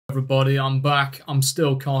Everybody, I'm back. I'm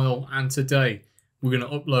still Kyle, and today we're going to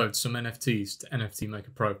upload some NFTs to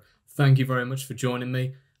NFT-MAKER PRO. Thank you very much for joining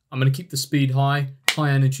me. I'm going to keep the speed high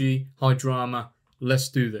energy, high drama. Let's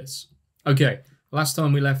do this. Okay, last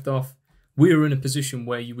time we left off, we were in a position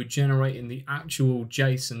where you were generating the actual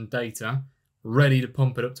JSON data ready to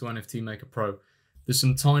pump it up to NFT-MAKER PRO. There's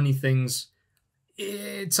some tiny things,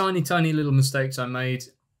 tiny little mistakes I made.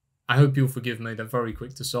 I hope you'll forgive me. They're very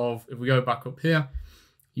quick to solve. If we go back up here,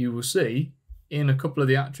 you will see in a couple of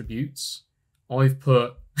the attributes, I've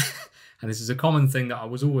put, and this is a common thing that I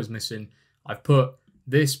was always missing, I've put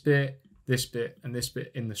this bit, and this bit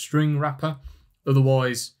in the string wrapper.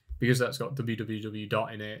 Otherwise, because that's got www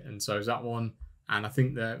dot in it, and so is that one, and I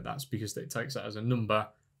think that's because it takes that as a number,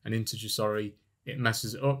 an integer, sorry, it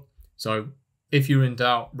messes it up. So if you're in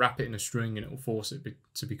doubt, wrap it in a string and it will force it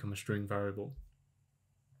to become a string variable.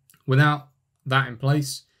 Without that in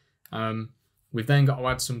place, we've then got to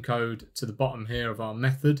add some code to the bottom here of our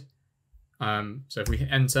method. So if we hit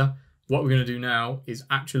enter, what we're going to do now is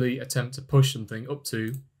actually attempt to push something up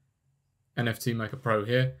to NFT-MAKER PRO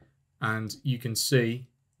here. And you can see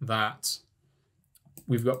that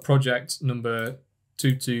we've got project number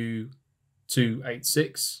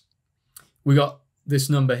 22286. We got this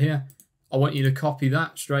number here. I want you to copy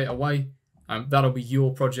that straight away. That'll be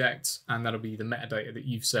your project, and that'll be the metadata that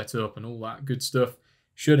you've set up and all that good stuff.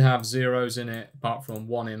 Should have zeros in it apart from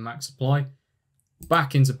one in max supply.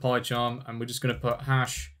 Back into PyCharm, and we're just going to put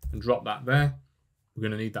hash and drop that there. We're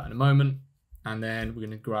going to need that in a moment. And then we're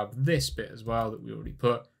going to grab this bit as well that we already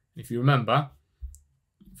put. If you remember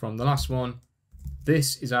from the last one,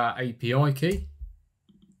 this is our API key,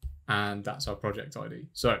 and that's our project ID.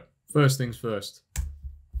 So first things first,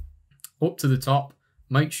 up to the top,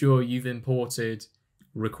 make sure you've imported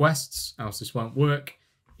requests, else this won't work.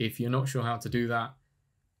 If you're not sure how to do that,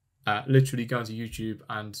 literally go to YouTube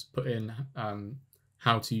and put in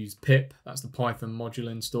how to use pip. That's the Python module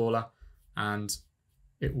installer, and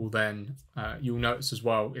it will then, you'll notice as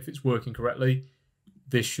well, if it's working correctly,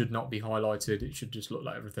 this should not be highlighted. It should just look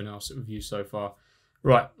like everything else that we've used so far.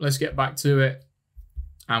 Right, let's get back to it.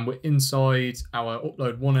 And we're inside our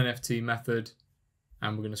upload one NFT method,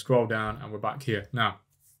 and we're going to scroll down and we're back here. Now,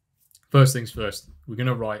 first things first, we're going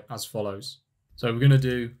to write as follows. So we're going to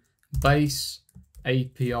do base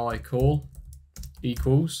API call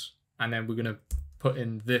equals, and then we're going to put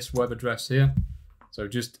in this web address here. So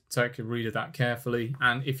just take a read of that carefully.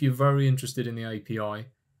 And if you're very interested in the API,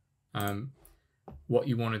 what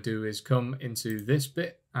you want to do is come into this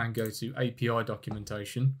bit and go to API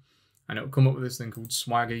documentation, and it'll come up with this thing called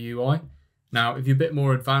Swagger UI. Now, if you're a bit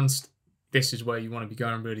more advanced, this is where you want to be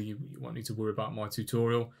going, really. You won't need to worry about my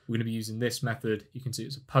tutorial. We're going to be using this method. You can see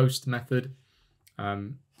it's a post method.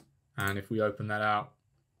 And if we open that out,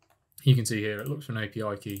 you can see here it looks for an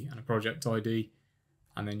API key and a project ID.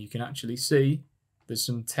 And then you can actually see there's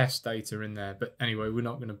some test data in there. But anyway, we're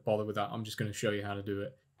not going to bother with that. I'm just going to show you how to do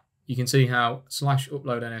it. You can see how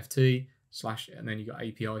 /upload NFT / and then you got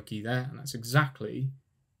API key there. And that's exactly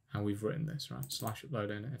how we've written this, right? /upload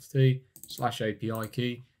NFT / API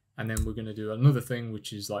key. And then we're going to do another thing,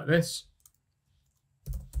 which is like this.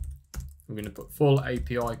 We're going to put full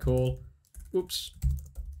API call,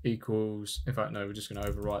 equals, in fact, no, we're just going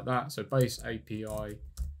to overwrite that. So base API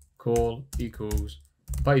call equals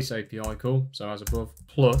base API call, so as above,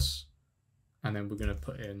 plus, and then we're going to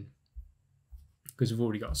put in, because we've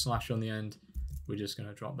already got a slash on the end, we're just going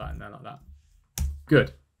to drop that in there like that.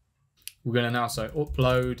 Good. We're going to now say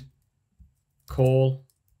upload call,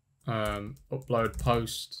 upload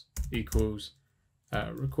post equals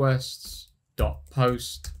requests dot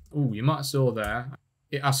post. Oh, you might have saw there,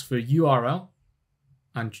 it asks for URL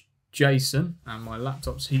and JSON, and my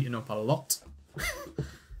laptop's heating up a lot.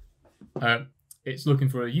 It's looking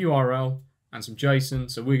for a URL and some JSON,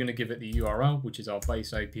 so we're going to give it the URL, which is our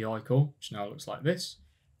base API call, which now looks like this,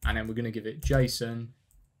 and then we're going to give it JSON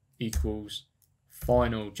equals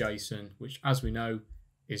final JSON, which, as we know,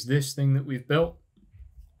 is this thing that we've built.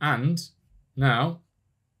 And now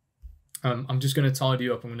I'm just going to tidy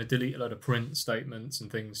up. I'm going to delete a load of print statements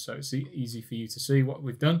and things, so it's easy for you to see what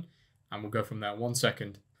we've done, and we'll go from there. 1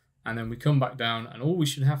 second, and then we come back down, and all we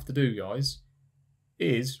should have to do, guys,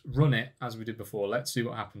 is run it as we did before. Let's see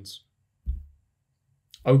what happens.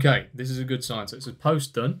 Okay, this is a good sign. So it's a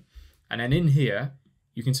post done, and then in here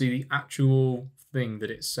you can see the actual thing that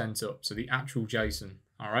it's sent up, so the actual JSON.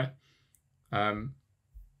 All right,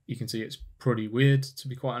 you can see it's pretty weird, to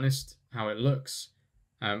be quite honest, how it looks.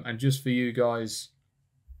 And just for you guys,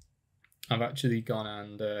 I've actually gone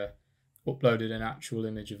and uploaded an actual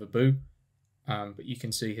image of a boo. But you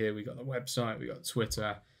can see here we got the website, we got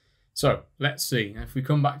Twitter, So let's see. If we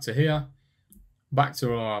come back to here, back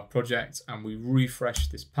to our project, and we refresh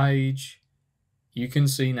this page, you can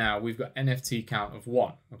see now we've got NFT count of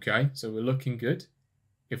 1. Okay, so we're looking good.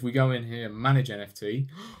 If we go in here, manage NFT,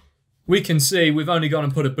 we can see we've only gone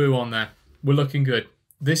and put a boo on there. We're looking good.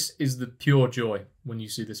 This is the pure joy when you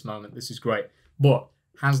see this moment. This is great. But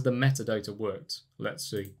has the metadata worked? Let's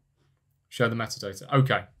see. Show the metadata.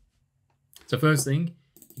 Okay. So first thing,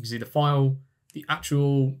 you can see the file, the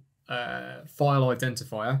actual file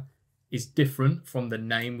identifier is different from the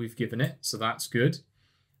name we've given it. So that's good.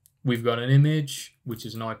 We've got an image, which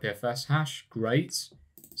is an IPFS hash. Great.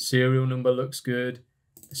 Serial number looks good.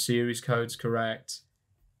 The series code's correct.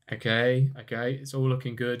 Okay. It's all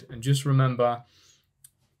looking good. And just remember,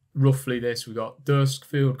 roughly this, we've got dusk,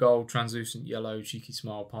 field gold, translucent yellow, cheeky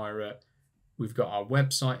smile, pirate. We've got our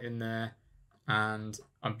website in there. And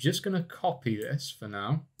I'm just going to copy this for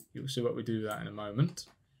now. You'll see what we do with that in a moment.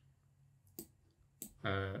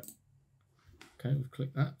 Okay, we've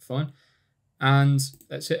clicked that, fine. And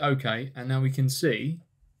let's hit OK. And now we can see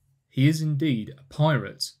he is indeed a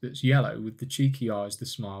pirate that's yellow with the cheeky eyes, the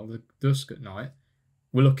smile, the dusk at night.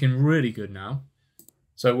 We're looking really good now.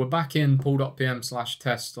 So we're back in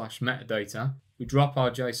pool.pm/test/metadata. We drop our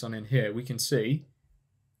JSON in here. We can see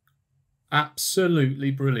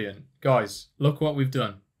absolutely brilliant. Guys, look what we've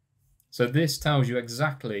done. So this tells you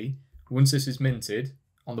exactly, once this is minted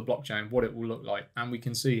on the blockchain, what it will look like. And we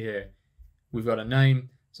can see here, we've got a name.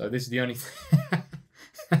 So this is the only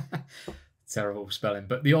terrible spelling.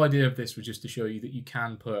 But the idea of this was just to show you that you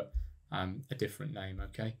can put a different name,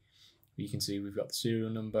 okay? You can see we've got the serial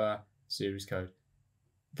number, series code.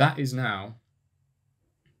 That is now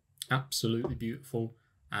absolutely beautiful.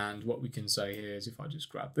 And what we can say here is if I just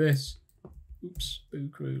grab this, oops,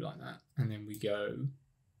 BooCrew like that, and then we go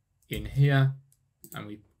in here and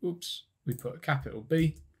we put a capital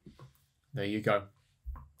B. There you go.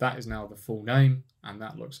 That is now the full name, and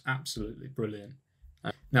that looks absolutely brilliant.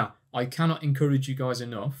 Now, I cannot encourage you guys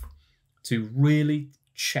enough to really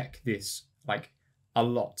check this like a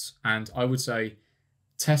lot, and I would say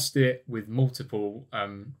test it with multiple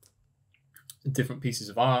different pieces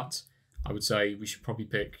of art. I would say we should probably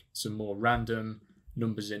pick some more random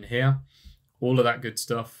numbers in here, all of that good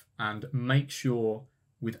stuff, and make sure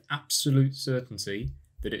with absolute certainty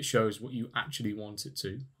that it shows what you actually want it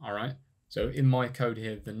to, all right? So in my code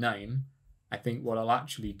here, the name, I think what I'll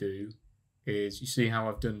actually do is, you see how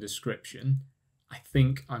I've done description? I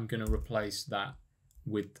think I'm going to replace that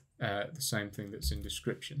with the same thing that's in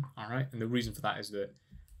description, all right? And the reason for that is that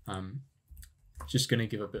just going to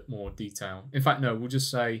give a bit more detail. In fact, no, we'll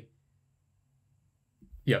just say,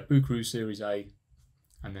 yeah, BooCrew Series A,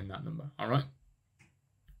 and then that number, all right?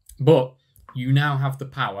 But you now have the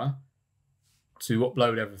power to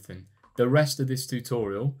upload everything. The rest of this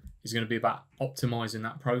tutorial is going to be about optimizing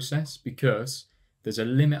that process, because there's a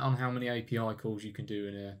limit on how many API calls you can do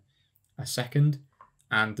in a second.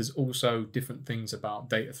 And there's also different things about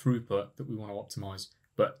data throughput that we want to optimize.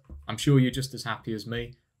 But I'm sure you're just as happy as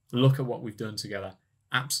me. Look at what we've done together.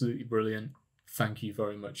 Absolutely brilliant. Thank you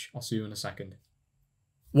very much. I'll see you in a second.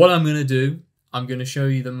 What I'm going to do, I'm going to show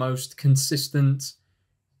you the most consistent,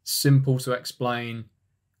 simple to explain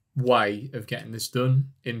way of getting this done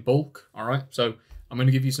in bulk. All right. So I'm going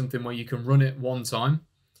to give you something where you can run it one time.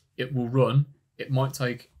 It will run. It might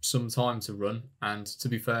take some time to run. And to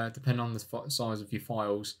be fair, depending on the size of your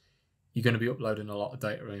files, you're going to be uploading a lot of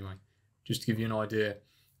data anyway. Just to give you an idea,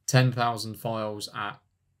 10,000 files at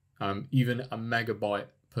even a megabyte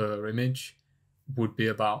per image would be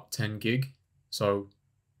about 10 gig. So,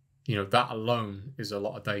 you know, that alone is a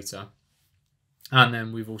lot of data. And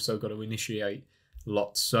then we've also got to initiate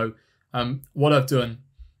lots. So what I've done,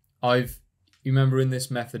 you remember in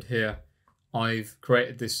this method here, I've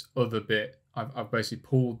created this other bit. I've basically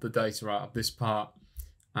pulled the data out of this part,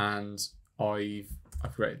 and I've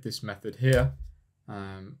created this method here.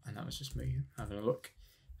 And that was just me having a look.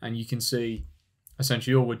 And you can see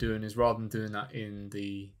essentially all we're doing is, rather than doing that in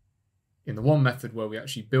the one method where we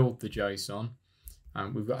actually build the JSON,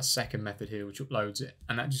 we've got a second method here which uploads it,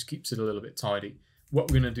 and that just keeps it a little bit tidy.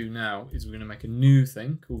 What we're going to do now is we're going to make a new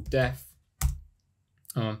thing called def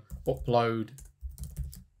upload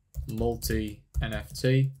multi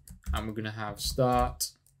NFT, and we're going to have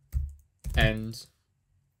start, end,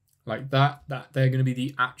 like that. They're going to be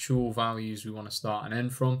the actual values we want to start and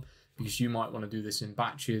end from, because you might want to do this in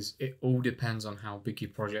batches. It all depends on how big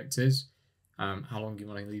your project is, how long you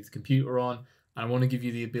want to leave the computer on. And I want to give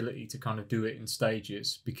you the ability to kind of do it in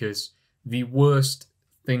stages, because the worst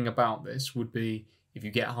thing about this would be if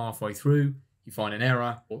you get halfway through, you find an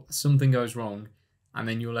error or something goes wrong, and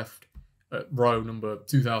then you're left at row number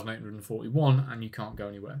 2841 and you can't go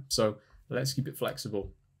anywhere. So let's keep it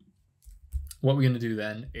flexible. What we're going to do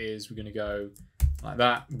then is we're going to go like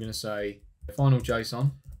that. We're going to say final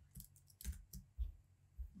JSON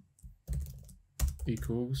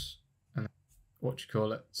equals, and what you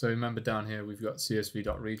call it. So remember down here we've got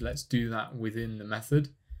csv.read. Let's do that within the method.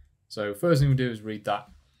 So first thing we do is read that.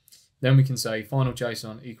 Then we can say final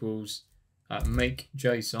JSON equals make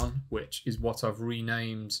JSON, which is what I've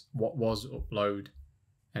renamed what was upload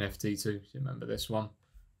NFT to. So remember this one.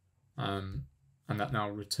 And that now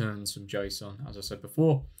returns some JSON, as I said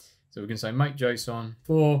before. So we're going to say make JSON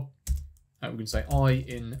for, we're going to say I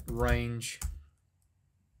in range,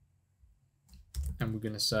 and we're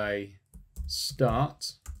going to say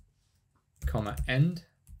start, comma end.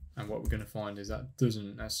 And what we're going to find is that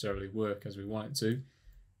doesn't necessarily work as we want it to.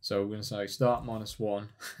 So we're going to say start -1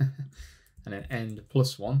 and then end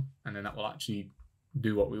 +1, and then that will actually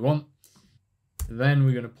do what we want. Then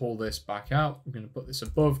we're going to pull this back out. We're going to put this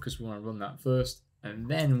above because we want to run that first, and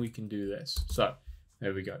then we can do this. So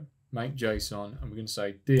there we go. Make JSON, and we're going to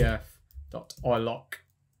say df.ilock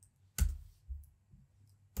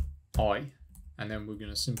I, and then we're going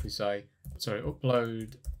to simply say, sorry,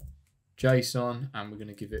 upload JSON, and we're going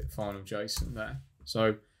to give it final JSON there.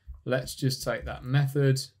 So let's just take that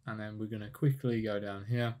method, and then we're going to quickly go down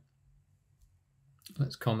here.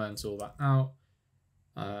 Let's comment all that out.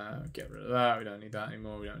 Get rid of that. We don't need that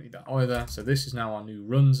anymore. We don't need that either. So this is now our new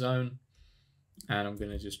run zone. And I'm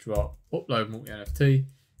going to just drop upload multi-NFT.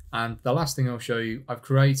 And the last thing I'll show you, I've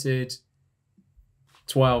created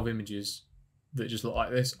 12 images that just look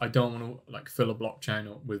like this. I don't want to like fill a blockchain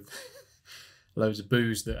up with loads of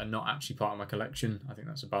booze that are not actually part of my collection. I think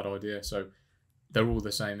that's a bad idea. So they're all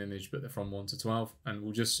the same image, but they're from 1 to 12. And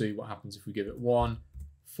we'll just see what happens if we give it 1,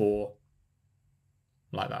 4,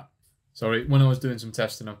 like that. Sorry, when I was doing some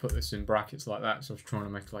testing, I put this in brackets like that. So I was trying to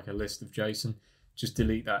make like a list of JSON. Just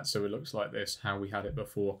delete that so it looks like this, how we had it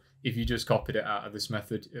before. If you just copied it out of this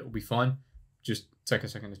method, it'll be fine. Just take a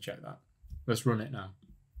second to check that. Let's run it now.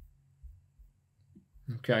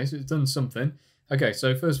 Okay, so it's done something. Okay,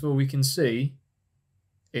 so first of all, we can see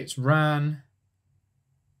it's ran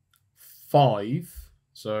 5.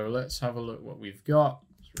 So let's have a look what we've got.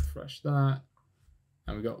 Let's refresh that.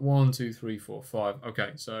 And we've got 1, 2, 3, 4, 5.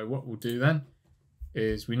 Okay, so what we'll do then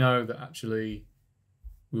is we know that actually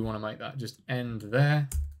we want to make that just end there,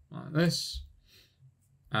 like this.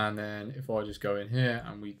 And then if I just go in here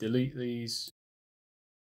and we delete these,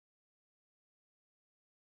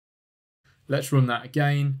 let's run that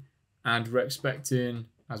again. And we're expecting,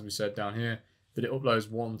 as we said down here, that it uploads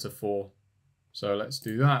 1 to 4. So let's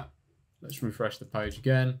do that. Let's refresh the page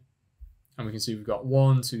again. And we can see we've got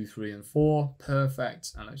 1, 2, 3, and 4.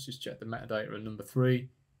 Perfect. And let's just check the metadata at number 3.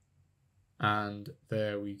 And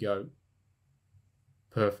there we go.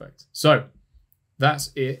 Perfect. So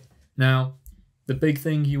that's it. Now, the big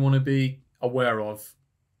thing you want to be aware of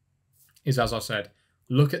is, as I said,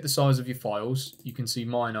 look at the size of your files. You can see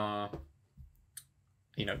mine are,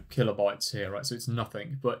 you know, kilobytes here, right? So it's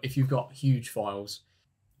nothing. But if you've got huge files,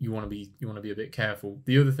 you want to be a bit careful.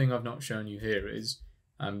 The other thing I've not shown you here is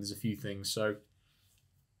there's a few things. So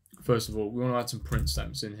first of all, we want to add some print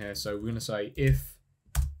statements in here. So we're going to say if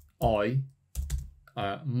I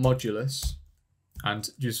modulus,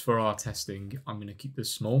 and just for our testing, I'm going to keep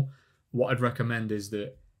this small. What I'd recommend is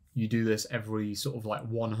that you do this every sort of like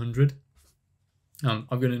 100. I'm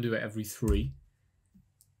going to do it every 3.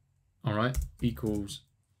 All right, equals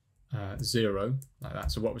 0, like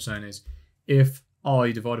that. So what we're saying is if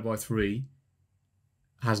I divided by 3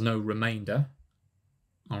 has no remainder,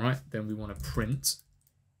 all right, then we want to print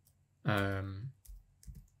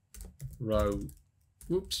row,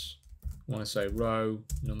 whoops, I want to say row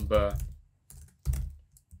number,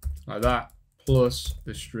 like that, plus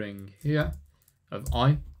the string here of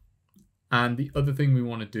I. And the other thing we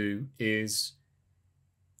want to do is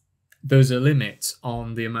there's a limit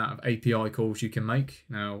on the amount of API calls you can make.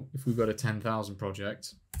 Now, if we've got a 10,000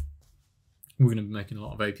 project, we're going to be making a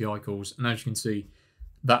lot of API calls. And as you can see,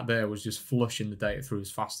 that there was just flushing the data through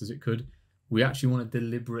as fast as it could. We actually want to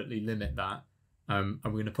deliberately limit that. And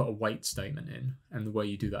we're going to put a wait statement in. And the way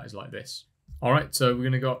you do that is like this. All right, so we're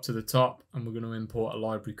going to go up to the top and we're going to import a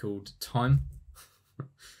library called time.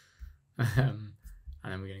 And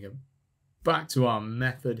then we're going to go back to our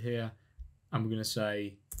method here. And we're going to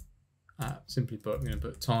say, simply put, we're going to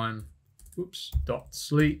put time, dot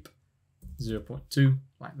sleep, 0.2,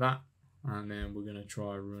 like that. And then we're going to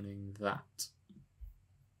try running that.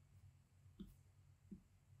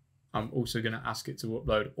 I'm also going to ask it to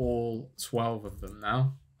upload all 12 of them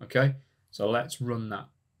now. Okay, so let's run that.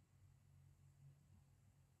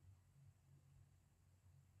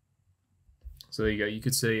 So there you go. You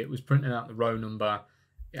could see it was printing out the row number.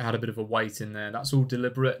 It had a bit of a weight in there. That's all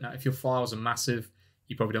deliberate. Now, if your files are massive,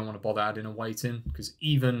 you probably don't want to bother adding a weight in, because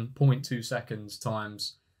even 0.2 seconds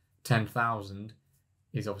times 10,000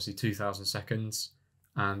 is obviously 2,000 seconds.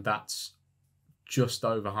 And that's just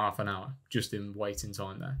over half an hour just in waiting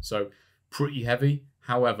time there. So pretty heavy.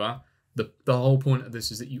 However, the whole point of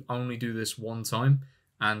this is that you only do this one time.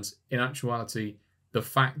 And in actuality, the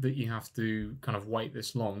fact that you have to kind of wait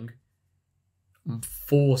this long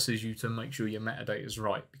forces you to make sure your metadata is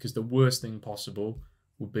right, because the worst thing possible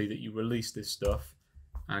would be that you release this stuff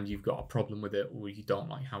and you've got a problem with it, or you don't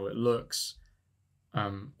like how it looks,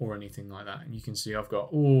 or anything like that. And you can see I've got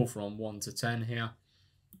all from 1 to 10 here,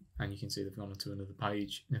 and you can see they've gone to another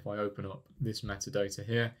page. And if I open up this metadata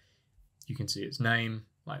here, you can see its name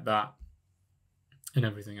like that and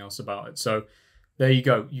everything else about it. So there you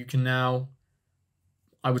go. You can now,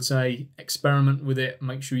 I would say, experiment with it,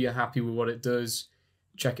 make sure you're happy with what it does,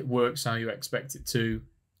 check it works how you expect it to,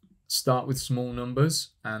 start with small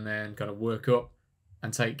numbers and then kind of work up,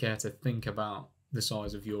 and take care to think about the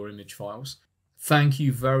size of your image files. Thank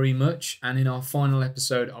you very much. And in our final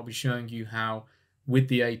episode, I'll be showing you how with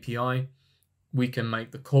the API, we can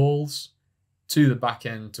make the calls to the back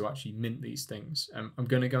end to actually mint these things. I'm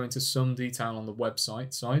going to go into some detail on the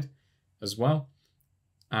website side as well.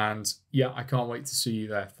 And yeah, I can't wait to see you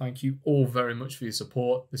there. Thank you all very much for your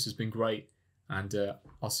support. This has been great, and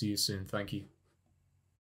I'll see you soon. Thank you.